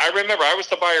I remember I was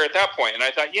the buyer at that point, and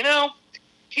I thought,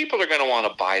 people are going to want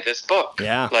to buy this book.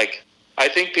 Yeah. Like, I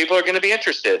think people are going to be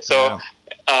interested. So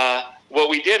what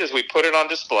we did is we put it on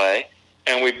display,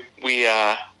 and we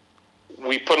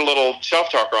put a little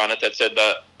shelf talker on it that said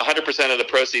that 100% of the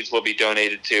proceeds will be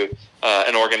donated to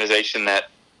an organization that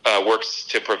works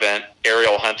to prevent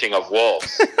aerial hunting of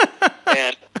wolves.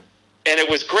 And it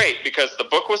was great because the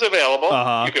book was available.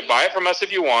 You could buy it from us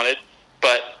if you wanted,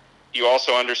 but you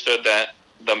also understood that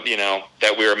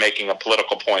that we were making a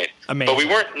political point. Amazing. But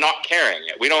we weren't not carrying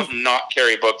it. We don't not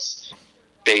carry books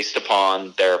based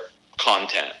upon their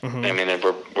content. Mm-hmm. I mean, and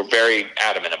we're very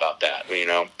adamant about that.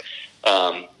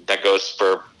 That goes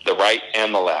for the right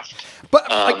and the left. But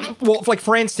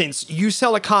for instance, you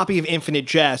sell a copy of Infinite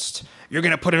Jest, you're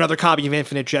going to put another copy of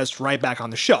Infinite Jest right back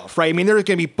on the shelf, right? I mean, there's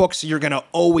going to be books that you're going to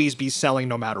always be selling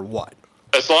no matter what.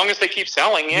 As long as they keep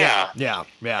selling, yeah.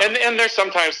 And there's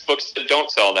sometimes books that don't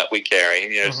sell that we carry,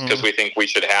 because we think we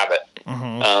should have it.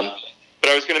 Mm-hmm. But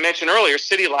I was going to mention earlier,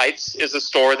 City Lights is a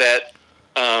store that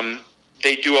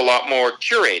they do a lot more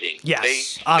curating.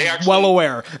 Yes, I'm well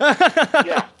aware.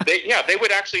 They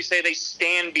would actually say they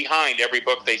stand behind every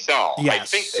book they sell. Yes. I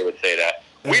think they would say that.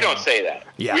 We don't say that.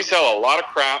 Yeah. We sell a lot of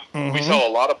crap. Mm-hmm. We sell a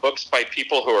lot of books by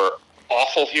people who are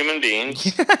awful human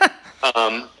beings.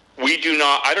 We do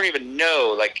not. I don't even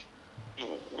know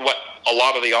what a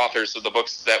lot of the authors of the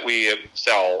books that we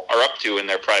sell are up to in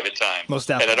their private time. Most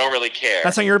definitely. And I don't really care.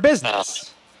 That's not your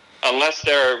business. Unless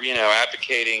they're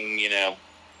advocating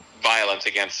violence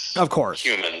against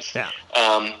humans. Yeah.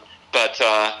 But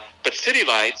City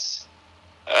Lights,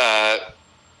 I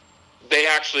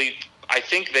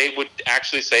think they would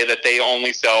actually say that they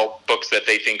only sell books that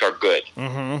they think are good.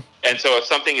 Mm-hmm. And so if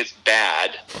something is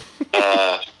bad,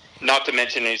 not to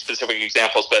mention any specific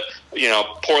examples, but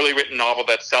poorly written novel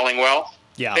that's selling well,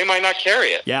 they might not carry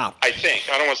it. Yeah. I think.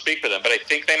 I don't want to speak for them, but I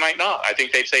think they might not. I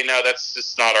think they'd say, no, that's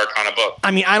just not our kind of book. I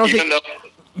mean, I don't think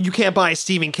you can't buy a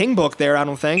Stephen King book there, I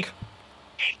don't think.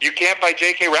 You can't buy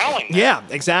J.K. Rowling there. Yeah,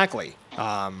 exactly.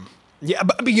 But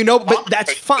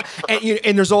that's fine.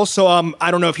 And there's also,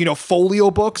 I don't know if you know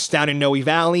Folio Books down in Noe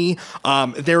Valley.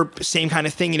 They're same kind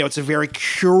of thing. It's a very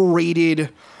curated,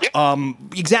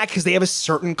 because they have a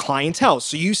certain clientele.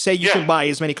 So you say you can buy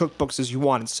as many cookbooks as you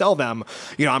want and sell them.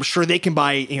 I'm sure they can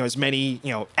buy, as many,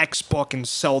 X book and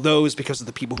sell those because of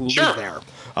the people who live there.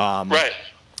 Right.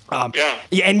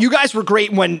 And you guys were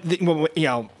great when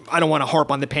I don't want to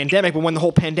harp on the pandemic, but when the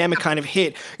whole pandemic kind of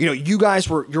hit, your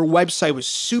website was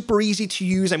super easy to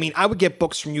use. I mean, I would get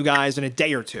books from you guys in a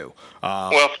day or two.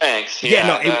 Well, thanks.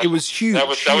 It was huge. That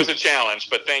was a challenge,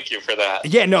 but thank you for that.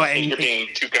 And you're being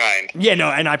too kind.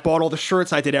 And I bought all the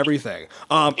shirts. I did everything.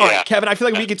 All right, Kevin, I feel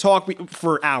like we could talk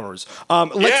for hours.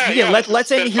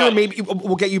 Let's end here. Maybe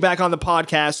we'll get you back on the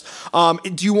podcast.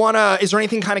 Do you want to? Is there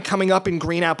anything kind of coming up in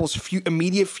Green Apple's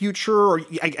immediate future, or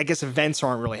I guess events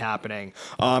aren't really happening?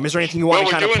 Is there anything you want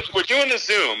to kind of? We're doing a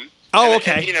Zoom. Oh,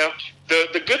 okay. And, you know,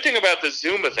 the good thing about the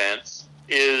Zoom events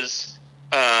is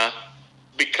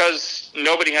because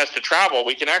nobody has to travel,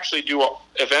 we can actually do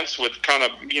events with kind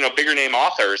of, you know, bigger name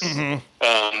authors. Mm-hmm.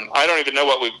 I don't even know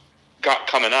what we've got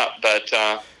coming up, but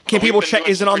can people check?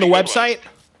 Is it on the website?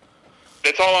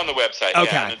 It's all on the website.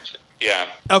 Okay. Yeah.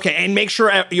 Okay, and make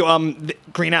sure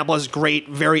Green Apple has a great,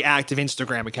 very active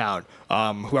Instagram account.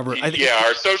 Whoever.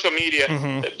 Our social media,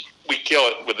 we kill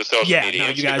it with the social media.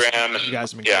 No, Instagram. you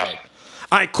guys have been great.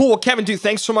 All right, cool. Well, Kevin, dude,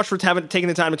 thanks so much for taking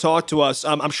the time to talk to us.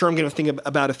 I'm sure I'm going to think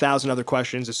about 1,000 other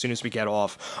questions as soon as we get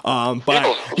off. But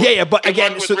But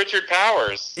again, with Richard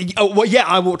Powers. Oh well, yeah,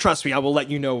 I will. Trust me, I will let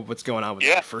you know what's going on with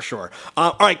that for sure.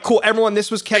 All right, cool, everyone.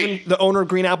 This was Kevin, the owner of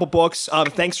Green Apple Books.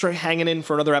 Thanks for hanging in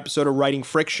for another episode of Writing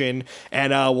Friction,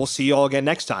 and we'll see you all again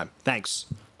next time. Thanks.